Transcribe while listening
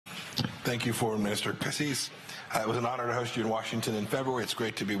Thank you, Foreign Minister Cassis. It was an honor to host you in Washington in February. It's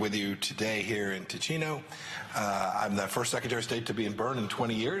great to be with you today here in Ticino. I'm the first Secretary of State to be in Bern in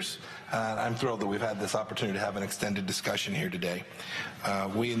 20 years. I'm thrilled that we've had this opportunity to have an extended discussion here today.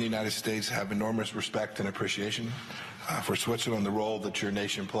 We in the United States have enormous respect and appreciation for Switzerland, the role that your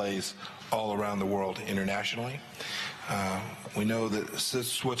nation plays all around the world internationally. We know that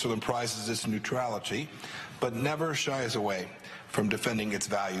Switzerland prizes its neutrality, but never shies away from defending its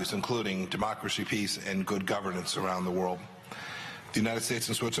values, including democracy, peace, and good governance around the world. The United States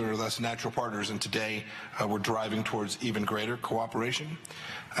and Switzerland are thus natural partners, and today we're driving towards even greater cooperation.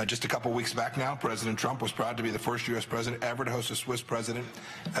 Just a couple weeks back now, President Trump was proud to be the first U.S. president ever to host a Swiss president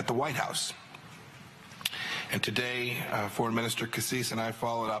at the White House. And today, Foreign Minister Cassis and I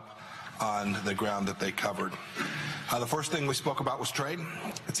followed up on the ground that they covered. The first thing we spoke about was trade.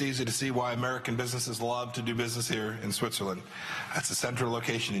 It's easy to see why American businesses love to do business here in Switzerland. It's a central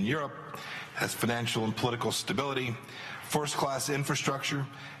location in Europe, has financial and political stability, first-class infrastructure,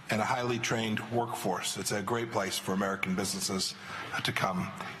 and a highly trained workforce. It's a great place for American businesses to come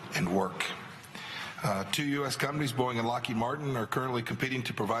and work. Two U.S. companies, Boeing and Lockheed Martin, are currently competing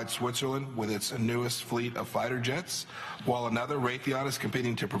to provide Switzerland with its newest fleet of fighter jets, while another, Raytheon, is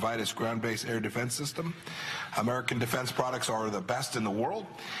competing to provide its ground-based air defense system. American defense products are the best in the world,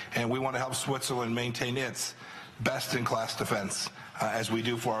 and we want to help Switzerland maintain its best-in-class defense, as we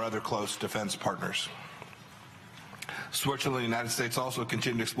do for our other close defense partners. Switzerland and the United States also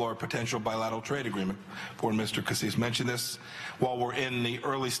continue to explore a potential bilateral trade agreement. Foreign Minister Cassis mentioned this. While we're in the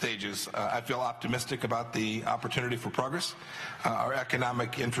early stages, I feel optimistic about the opportunity for progress. Our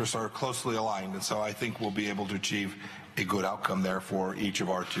economic interests are closely aligned, and so I think we'll be able to achieve a good outcome there for each of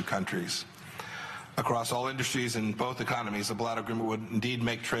our two countries. Across all industries and both economies, a bilateral agreement would indeed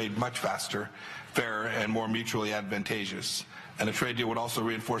make trade much faster, fairer, and more mutually advantageous. And a trade deal would also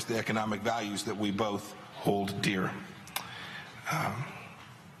reinforce the economic values that we both hold dear.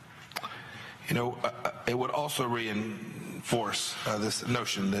 It would also reinforce this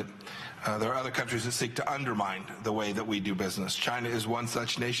notion that there are other countries that seek to undermine the way that we do business. China is one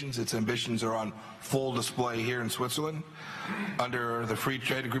such nation. Its ambitions are on full display here in Switzerland. Under the free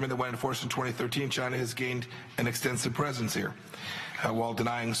trade agreement that went into force in 2013, China has gained an extensive presence here, while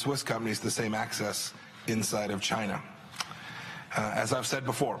denying Swiss companies the same access inside of China. As I've said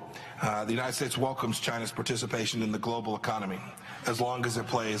before, the United States welcomes China's participation in the global economy, as long as it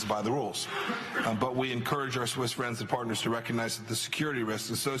plays by the rules. But we encourage our Swiss friends and partners to recognize that the security risks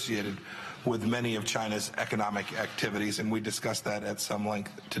associated with many of China's economic activities, and we discussed that at some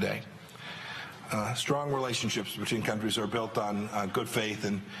length today. Strong relationships between countries are built on good faith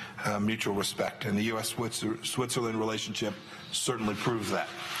and mutual respect, and the U.S.-Switzerland relationship certainly proves that.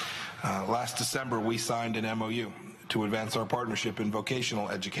 Last December, we signed an MOU to advance our partnership in vocational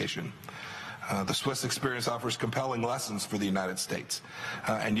education. The Swiss experience offers compelling lessons for the United States,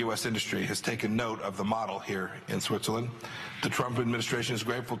 and U.S. industry has taken note of the model here in Switzerland. The Trump administration is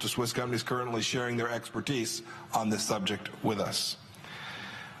grateful to Swiss companies currently sharing their expertise on this subject with us.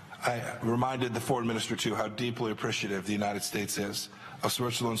 I reminded the Foreign Minister, too, how deeply appreciative the United States is of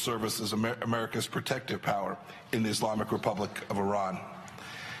Switzerland's service as America's protective power in the Islamic Republic of Iran.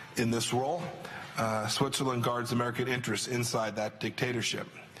 In this role, Switzerland guards American interests inside that dictatorship.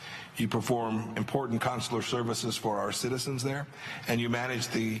 You perform important consular services for our citizens there, and you manage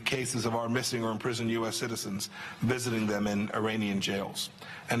the cases of our missing or imprisoned U.S. citizens, visiting them in Iranian jails,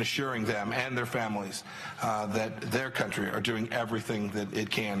 and assuring them and their families that their country are doing everything that it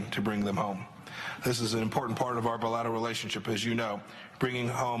can to bring them home. This is an important part of our bilateral relationship. As you know, bringing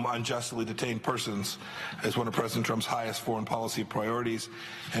home unjustly detained persons is one of President Trump's highest foreign policy priorities,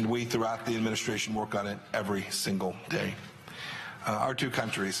 and we throughout the administration work on it every single day. Our two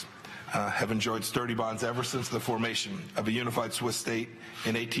countries have enjoyed sturdy bonds ever since the formation of a unified Swiss state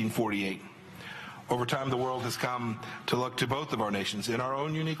in 1848. Over time, the world has come to look to both of our nations in our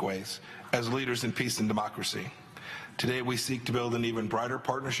own unique ways as leaders in peace and democracy. Today, we seek to build an even brighter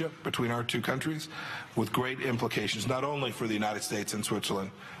partnership between our two countries with great implications, not only for the United States and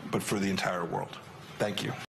Switzerland, but for the entire world. Thank you.